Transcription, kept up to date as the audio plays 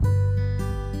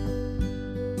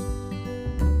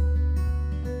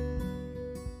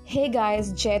Hey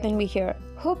guys, Jaitanvi here.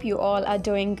 Hope you all are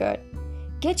doing good.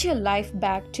 Get your life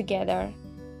back together.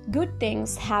 Good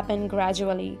things happen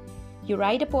gradually. You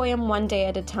write a poem one day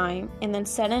at a time, and then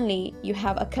suddenly you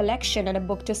have a collection and a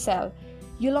book to sell.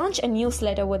 You launch a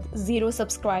newsletter with 0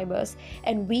 subscribers,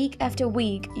 and week after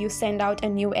week you send out a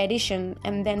new edition,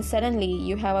 and then suddenly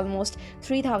you have almost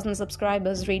 3,000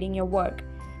 subscribers reading your work.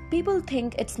 People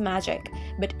think it's magic,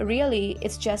 but really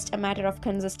it's just a matter of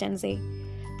consistency.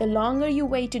 The longer you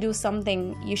wait to do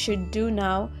something you should do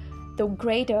now, the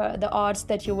greater the odds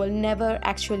that you will never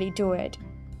actually do it.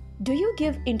 Do you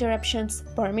give interruptions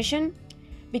permission?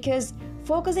 Because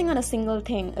focusing on a single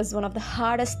thing is one of the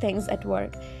hardest things at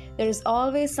work. There is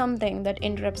always something that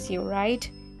interrupts you, right?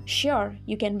 Sure,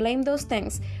 you can blame those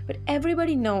things, but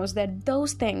everybody knows that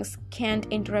those things can't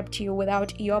interrupt you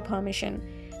without your permission.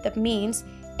 That means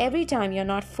every time you're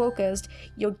not focused,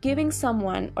 you're giving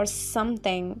someone or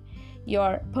something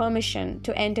your permission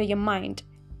to enter your mind.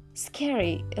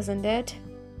 Scary, isn't it?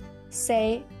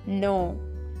 Say no.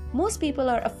 Most people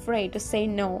are afraid to say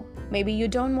no. Maybe you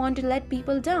don't want to let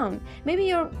people down. Maybe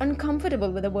you're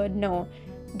uncomfortable with the word no.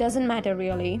 Doesn't matter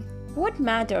really. What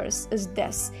matters is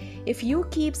this. If you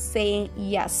keep saying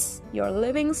yes, you're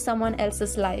living someone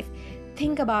else's life.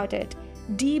 Think about it.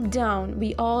 Deep down,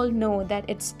 we all know that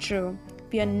it's true.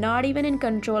 We are not even in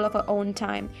control of our own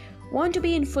time. Want to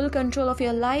be in full control of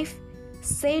your life?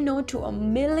 Say no to a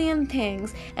million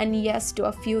things and yes to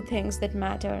a few things that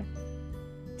matter.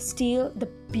 Steal the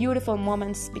beautiful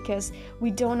moments because we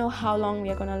don't know how long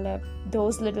we are gonna live.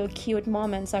 Those little cute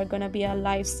moments are gonna be our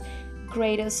life's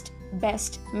greatest,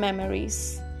 best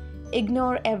memories.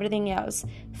 Ignore everything else.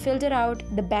 Filter out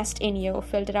the best in you.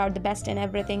 Filter out the best in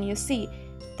everything you see.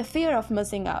 The fear of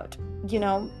missing out.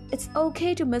 It's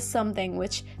okay to miss something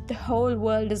which the whole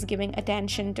world is giving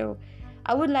attention to.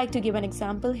 I would like to give an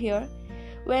example here.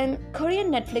 When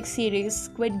Korean Netflix series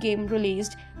Squid Game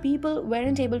released, people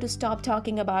weren't able to stop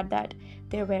talking about that.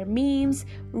 There were memes,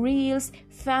 reels,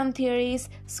 fan theories,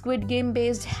 Squid Game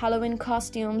based Halloween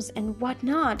costumes and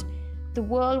whatnot. The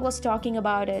world was talking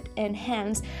about it, and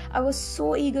hence I was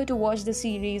so eager to watch the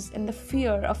series, and the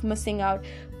fear of missing out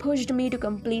pushed me to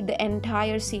complete the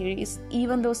entire series,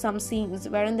 even though some scenes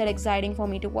weren't that exciting for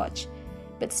me to watch.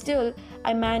 But still,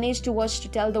 I managed to watch to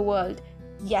tell the world,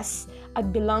 yes, I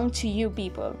belong to you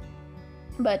people.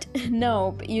 But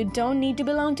no, you don't need to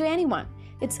belong to anyone.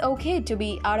 It's okay to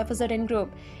be out of a certain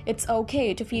group. It's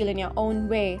okay to feel in your own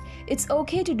way. It's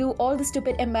okay to do all the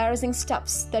stupid, embarrassing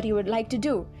stuffs that you would like to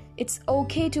do. It's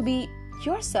okay to be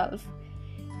yourself.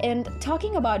 And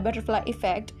talking about butterfly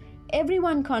effect,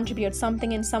 everyone contributes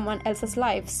something in someone else's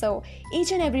life. So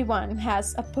each and everyone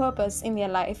has a purpose in their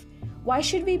life. Why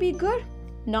should we be good?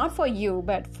 Not for you,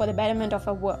 but for the betterment of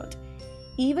our world.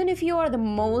 Even if you are the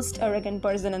most arrogant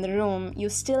person in the room, you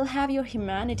still have your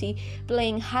humanity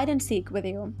playing hide and seek with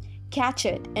you. Catch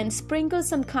it and sprinkle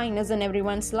some kindness in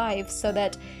everyone's life so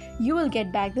that you will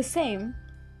get back the same.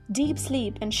 Deep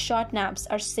sleep and short naps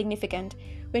are significant.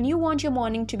 When you want your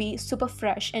morning to be super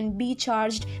fresh and be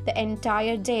charged the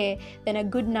entire day, then a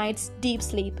good night's deep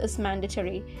sleep is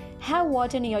mandatory. Have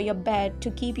water near your bed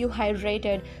to keep you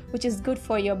hydrated, which is good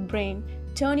for your brain.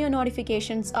 Turn your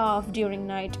notifications off during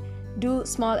night. Do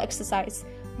small exercise.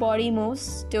 Body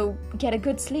moves to get a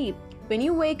good sleep. When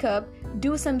you wake up,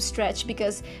 do some stretch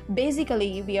because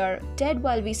basically we are dead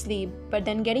while we sleep, but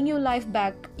then getting your life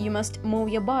back, you must move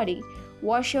your body.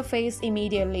 Wash your face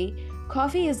immediately.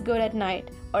 Coffee is good at night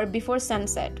or before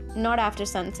sunset, not after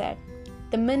sunset.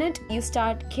 The minute you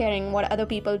start caring what other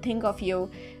people think of you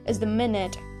is the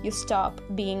minute you stop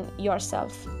being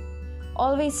yourself.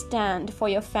 Always stand for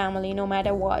your family no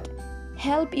matter what.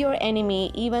 Help your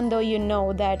enemy even though you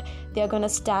know that they're gonna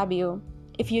stab you.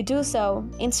 If you do so,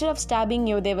 instead of stabbing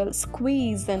you, they will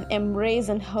squeeze and embrace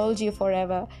and hold you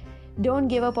forever. Don't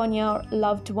give up on your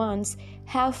loved ones.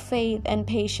 Have faith and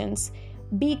patience.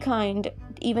 Be kind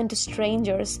even to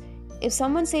strangers. If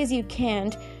someone says you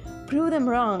can't, prove them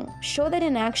wrong. Show that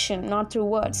in action, not through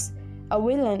words. A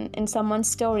villain in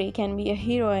someone's story can be a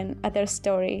hero in others'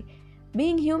 story.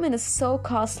 Being human is so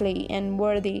costly and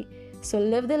worthy. So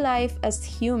live the life as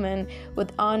human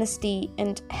with honesty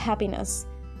and happiness.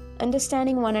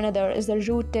 Understanding one another is the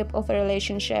root tip of a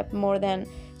relationship more than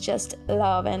just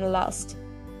love and lust.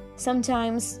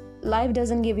 Sometimes life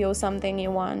doesn't give you something you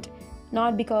want,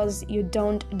 not because you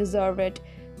don't deserve it,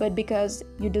 but because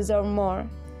you deserve more.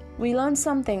 We learn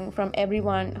something from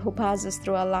everyone who passes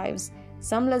through our lives.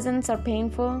 Some lessons are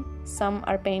painful, some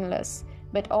are painless,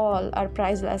 but all are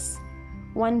priceless.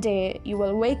 One day you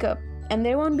will wake up and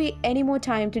there won't be any more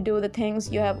time to do the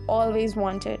things you have always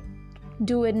wanted.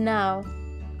 Do it now.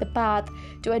 The path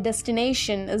to a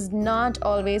destination is not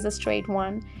always a straight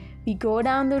one. We go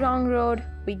down the wrong road,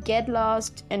 we get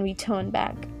lost, and we turn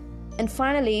back. And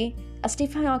finally, as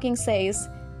Stephen Hawking says,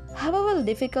 however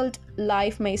difficult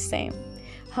life may seem,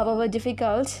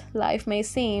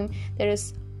 there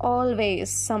is always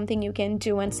something you can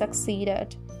do and succeed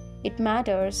at. It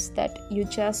matters that you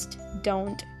just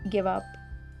don't give up.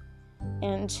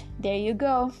 And there you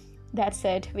go. That's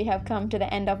it. We have come to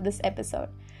the end of this episode.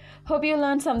 Hope you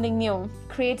learned something new.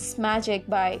 Creates magic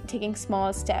by taking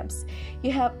small steps.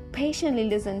 You have patiently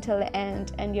listened till the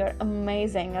end, and you're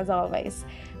amazing as always.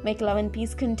 Make love and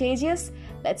peace contagious.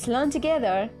 Let's learn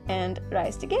together and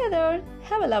rise together.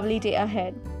 Have a lovely day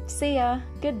ahead. See ya.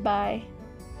 Goodbye.